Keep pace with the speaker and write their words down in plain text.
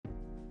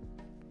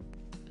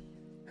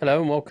Hello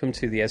and welcome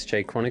to the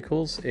SJ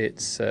Chronicles.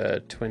 It's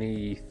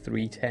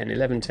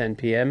 11:10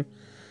 p.m,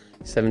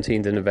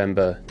 17th of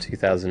November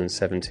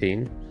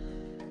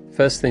 2017.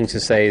 First thing to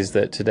say is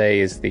that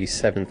today is the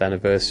 7th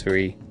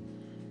anniversary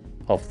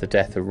of the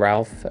death of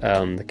Ralph,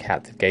 the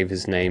cat that gave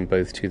his name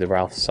both to the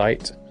Ralph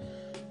site,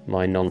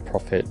 my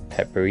non-profit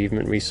pet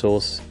bereavement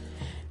resource,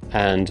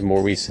 and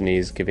more recently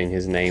is giving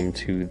his name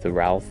to the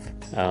Ralph,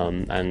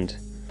 and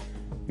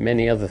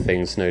many other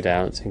things, no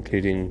doubt,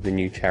 including the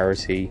new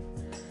charity,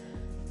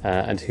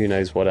 and who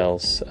knows what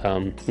else.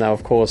 Now,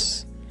 of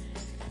course,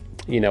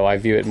 I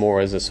view it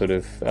more as a sort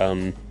of,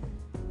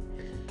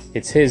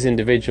 it's his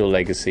individual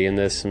legacy, and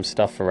there's some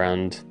stuff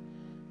around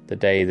the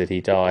day that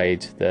he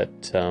died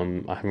that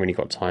I haven't really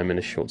got time in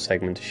a short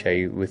segment to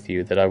share with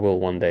you, that I will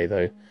one day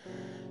though,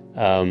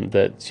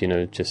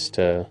 that, just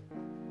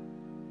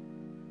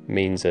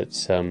means that,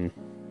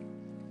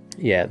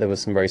 there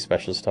was some very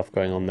special stuff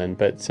going on then,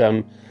 but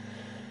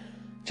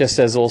just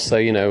as also,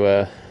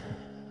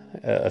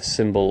 a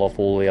symbol of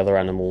all the other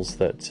animals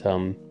that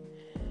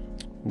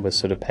we're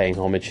sort of paying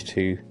homage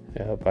to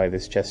by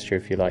this gesture,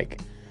 if you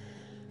like.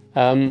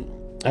 I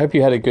hope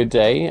you had a good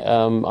day.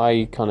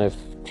 I kind of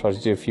tried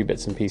to do a few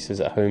bits and pieces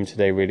at home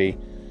today, really.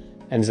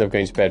 Ended up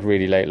going to bed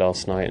really late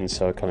last night, and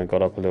so I kind of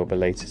got up a little bit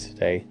later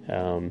today.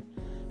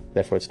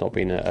 Therefore, it's not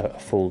been a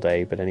full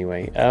day, but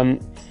anyway.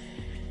 And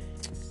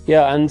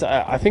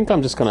I think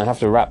I'm just going to have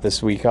to wrap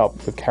this week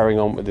up with carrying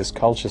on with this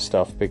culture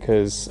stuff,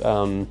 because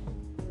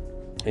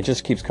it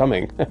just keeps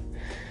coming.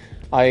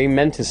 I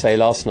meant to say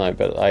last night,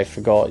 but I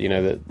forgot,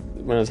 that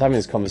when I was having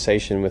this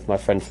conversation with my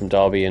friend from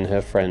Derby and her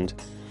friend,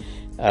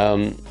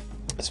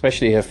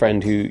 especially her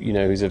friend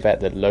who's a vet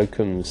that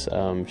locums,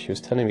 she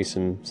was telling me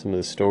some of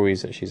the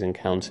stories that she's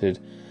encountered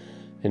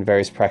in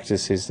various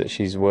practices that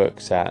she's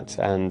worked at,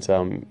 and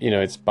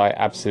it's by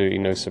absolutely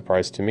no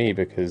surprise to me,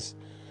 because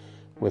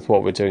with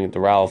what we're doing at the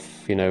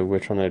Ralph, we're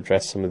trying to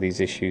address some of these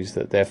issues,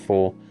 that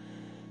therefore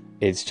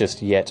it's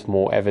just yet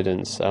more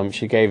evidence.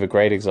 She gave a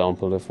great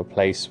example of a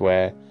place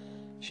where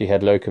she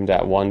had locumed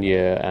at 1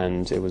 year,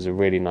 and it was a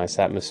really nice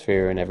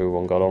atmosphere and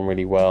everyone got on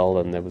really well,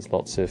 and there was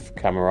lots of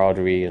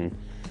camaraderie and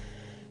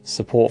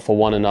support for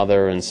one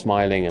another, and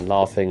smiling and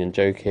laughing and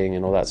joking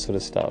and all that sort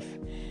of stuff.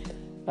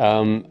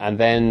 And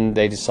then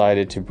they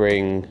decided to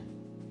bring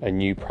a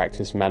new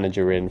practice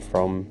manager in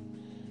from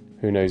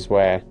who knows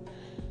where.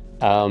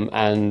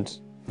 In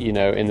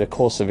the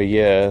course of a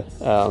year,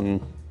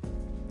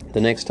 the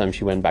next time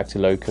she went back to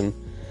locum,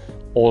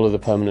 all of the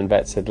permanent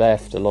vets had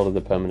left, a lot of the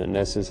permanent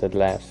nurses had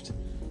left.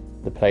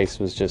 The place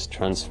was just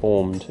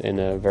transformed in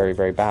a very,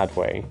 very bad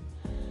way.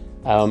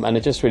 And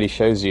it just really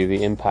shows you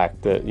the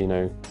impact that,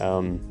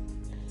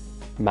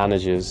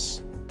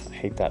 managers, I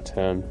hate that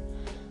term,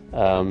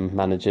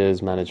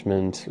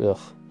 management, ugh.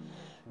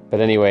 But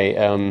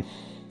anyway,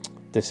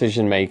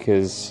 decision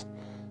makers,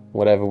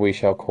 whatever we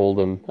shall call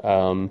them,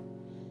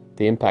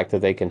 the impact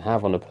that they can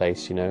have on a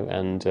place,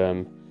 and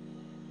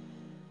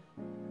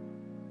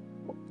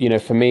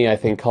for me, I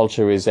think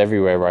culture is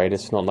everywhere, right?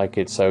 It's not like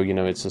it's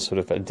it's a sort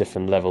of a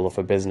different level of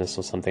a business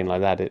or something like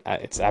that.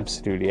 It's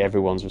absolutely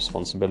everyone's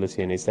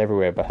responsibility, and it's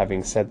everywhere. But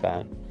having said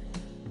that,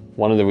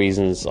 one of the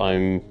reasons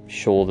I'm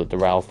sure that the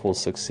Ralph will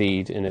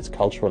succeed in its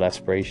cultural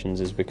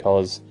aspirations is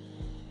because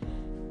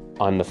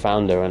I'm the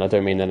founder, and I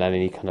don't mean that in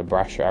any kind of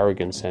brash or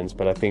arrogant sense,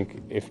 but I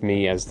think if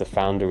me as the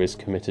founder is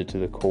committed to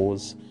the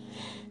cause,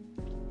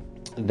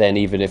 then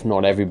even if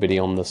not everybody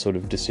on the sort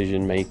of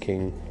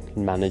decision-making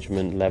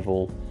management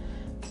level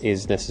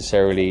is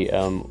necessarily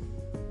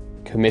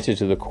committed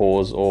to the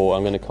cause, or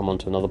I'm going to come on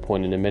to another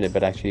point in a minute,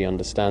 but actually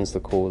understands the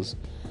cause,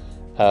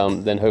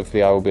 then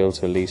hopefully I will be able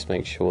to at least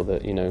make sure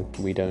that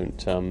we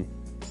don't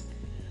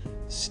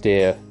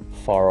steer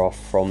far off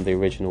from the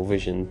original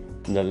vision.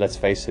 Let's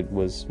face it,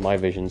 was my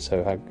vision,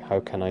 so how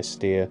can I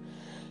steer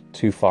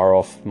too far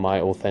off my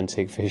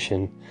authentic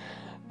vision?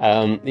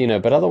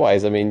 But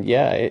otherwise,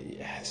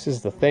 this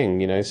is the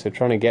thing, so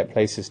trying to get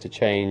places to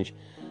change,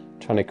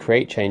 trying to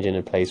create change in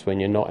a place when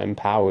you're not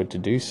empowered to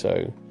do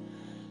so.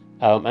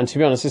 And to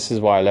be honest, this is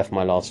why I left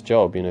my last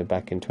job,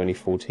 back in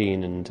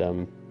 2014,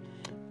 and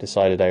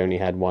decided I only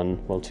had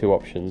two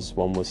options.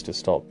 One was to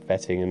stop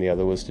vetting, and the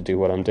other was to do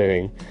what I'm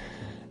doing,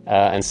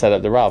 and set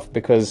up the Ralph,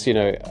 because,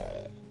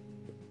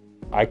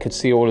 I could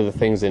see all of the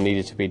things that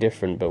needed to be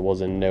different, but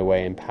was in no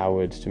way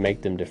empowered to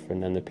make them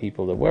different, and the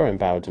people that were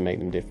empowered to make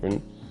them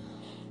different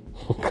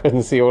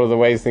couldn't see all of the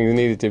ways things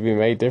needed to be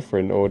made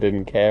different, or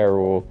didn't care,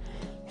 or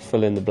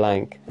fill in the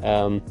blank.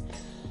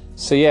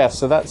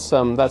 So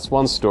that's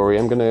one story.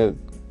 I'm going to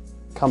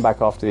come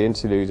back after the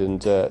interlude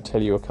and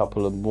tell you a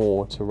couple of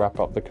more to wrap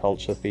up the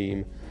culture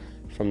theme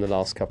from the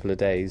last couple of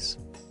days.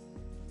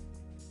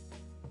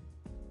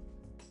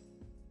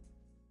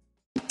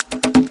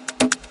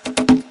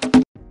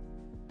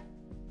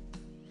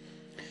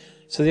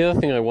 So the other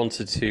thing I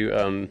wanted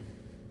to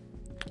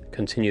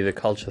continue the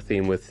culture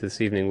theme with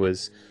this evening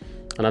was,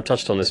 and I've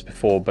touched on this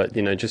before, but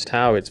just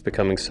how it's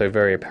becoming so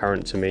very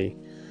apparent to me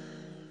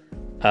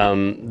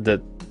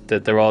that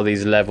that there are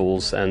these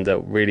levels, and that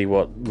really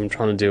what I'm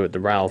trying to do at the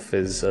Ralph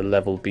is a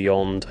level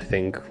beyond, I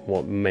think,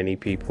 what many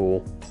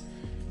people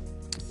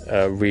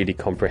really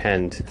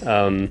comprehend.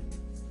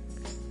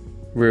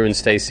 Rue and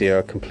Stacey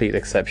are complete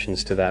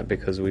exceptions to that,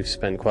 because we've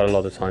spent quite a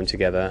lot of time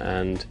together,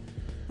 and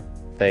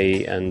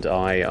they and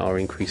I are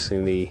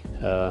increasingly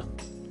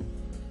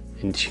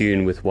in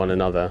tune with one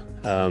another,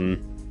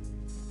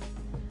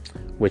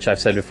 which I've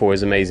said before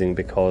is amazing,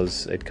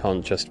 because it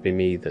can't just be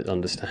me that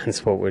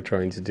understands what we're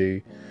trying to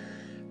do.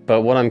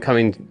 But what I'm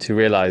coming to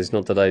realize,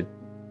 not that I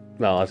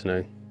don't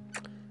know,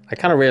 I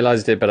kind of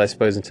realized it, but I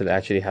suppose until it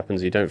actually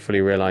happens, you don't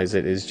fully realize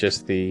it, is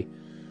just the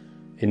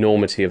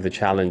enormity of the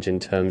challenge in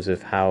terms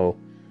of how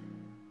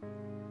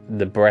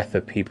the breadth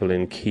of people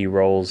in key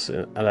roles,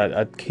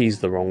 and key's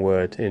the wrong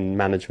word, in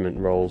management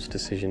roles,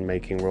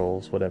 decision-making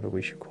roles, whatever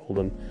we should call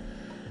them.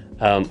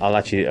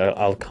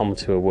 I'll come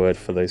to a word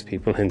for those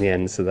people in the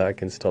end, so that I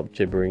can stop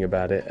gibbering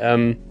about it.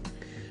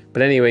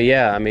 But anyway,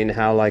 yeah, I mean,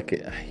 how, like,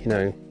 you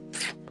know,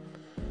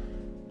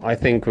 I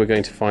think we're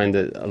going to find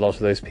that a lot of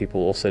those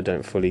people also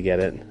don't fully get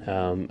it,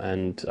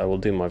 and I will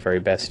do my very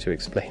best to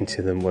explain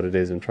to them what it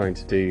is I'm trying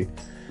to do.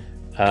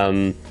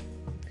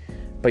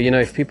 But, you know,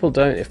 if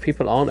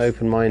people aren't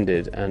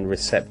open-minded and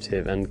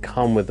receptive and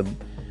come with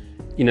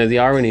the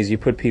irony is, you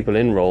put people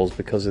in roles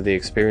because of the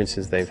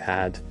experiences they've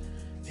had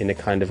in a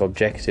kind of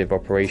objective,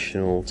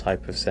 operational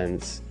type of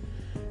sense.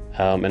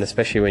 And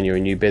especially when you're a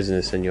new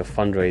business and you're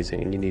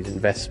fundraising and you need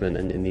investment,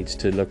 and it needs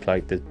to look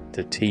like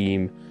the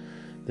team,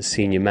 the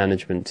senior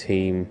management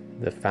team,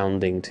 the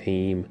founding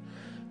team,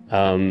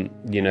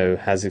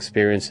 has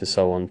experience and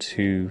so on,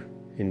 to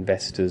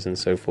investors and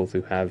so forth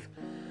who have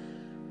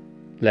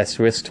less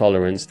risk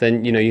tolerance,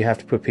 then, you have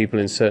to put people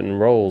in certain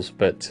roles.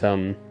 But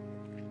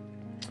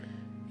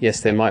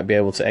yes, they might be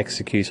able to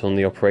execute on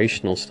the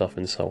operational stuff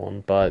and so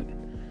on, but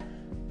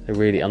they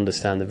really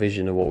understand the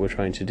vision of what we're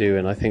trying to do.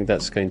 And I think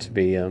that's going to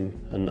be a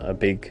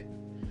big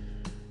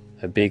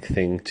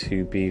thing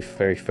to be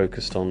very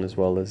focused on, as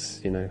well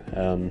as,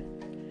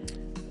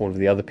 all of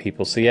the other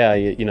people. So yeah,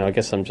 I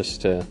guess I'm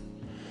just it's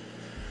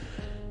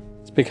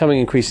becoming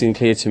increasingly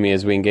clear to me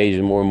as we engage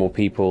in more and more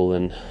people,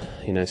 and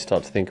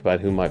start to think about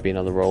who might be in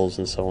other roles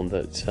and so on,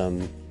 that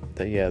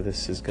yeah,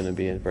 this is going to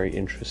be a very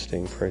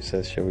interesting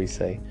process, shall we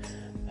say.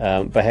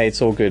 But hey,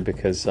 it's all good,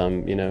 because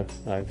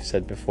I've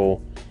said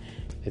before,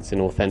 it's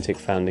an authentic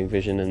founding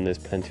vision, and there's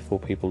plentiful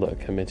people that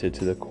are committed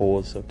to the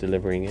cause of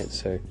delivering it.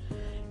 So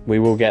we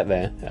will get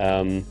there.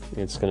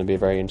 It's going to be a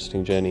very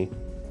interesting journey.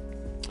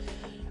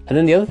 And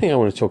then the other thing I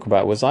want to talk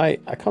about was, I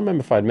can't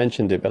remember if I'd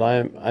mentioned it, but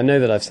I know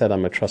that I've said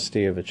I'm a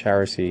trustee of a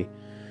charity,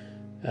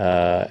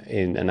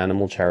 in an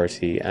animal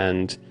charity,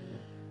 and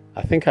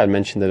I think I'd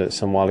mentioned that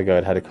some while ago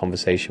I'd had a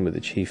conversation with the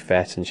chief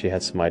vet, and she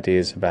had some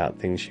ideas about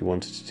things she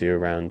wanted to do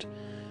around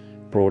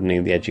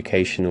broadening the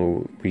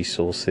educational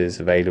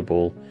resources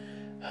available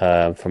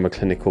from a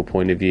clinical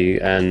point of view,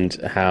 and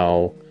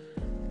how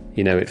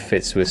it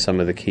fits with some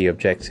of the key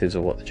objectives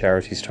of what the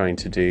charity is trying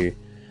to do.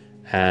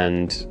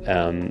 And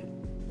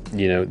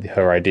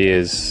her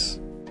ideas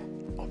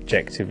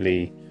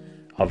objectively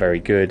are very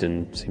good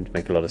and seem to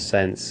make a lot of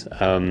sense,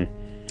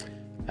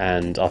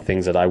 and are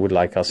things that I would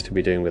like us to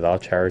be doing with our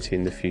charity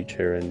in the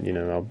future, and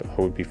I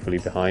would be fully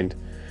behind.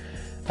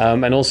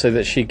 And also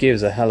that she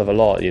gives a hell of a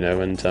lot,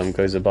 and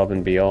goes above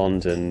and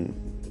beyond, and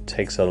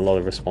takes on a lot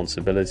of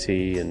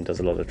responsibility, and does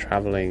a lot of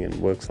traveling, and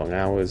works long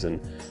hours, and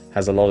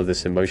has a lot of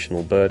this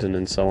emotional burden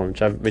and so on,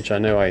 which I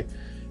know I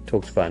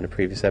talked about in a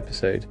previous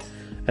episode.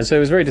 And so it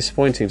was very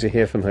disappointing to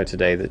hear from her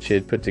today that she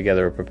had put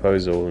together a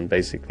proposal, and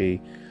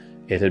basically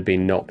it had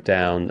been knocked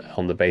down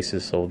on the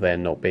basis of there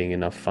not being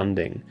enough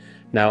funding.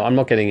 Now, I'm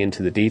not getting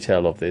into the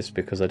detail of this,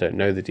 because I don't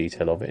know the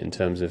detail of it in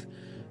terms of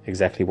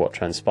exactly what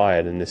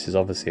transpired, and this is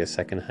obviously a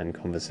second-hand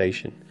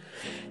conversation.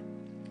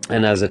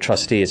 And as a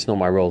trustee, it's not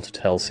my role to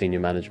tell senior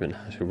management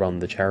how to run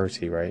the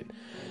charity, right?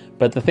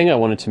 But the thing I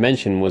wanted to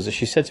mention was that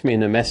she said to me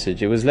in a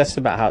message, it was less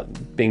about how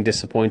being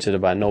disappointed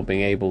about not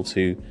being able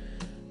to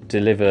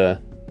deliver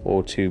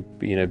or to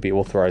be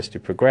authorized to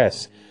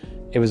progress.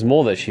 It was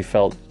more that she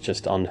felt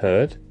just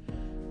unheard,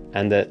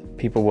 and that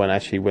people weren't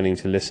actually willing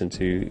to listen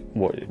to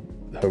what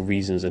her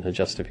reasons and her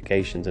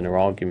justifications and her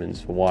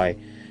arguments for why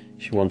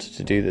she wanted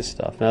to do this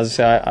stuff. And as I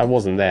say, I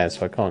wasn't there,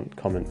 so I can't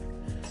comment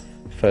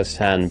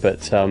firsthand, but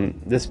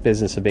this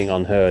business of being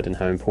unheard, and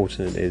how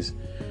important it is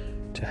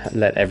to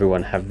let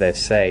everyone have their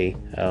say,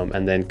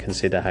 and then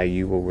consider how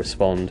you will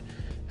respond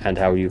and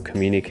how you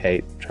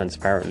communicate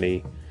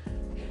transparently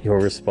your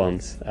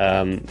response,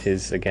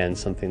 is again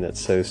something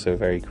that's so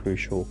very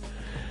crucial,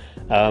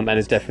 and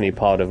it's definitely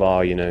part of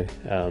our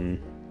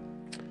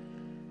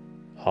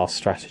our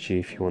strategy,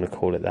 if you want to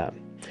call it that.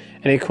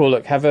 Anyway, cool.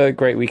 Look, have a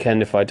great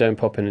weekend. If I don't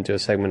pop in and do a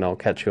segment, I'll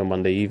catch you on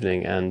Monday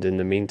evening. And in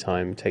the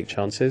meantime, take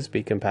chances,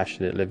 be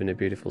compassionate, live in a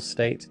beautiful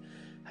state,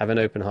 have an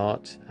open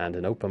heart and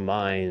an open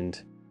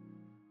mind.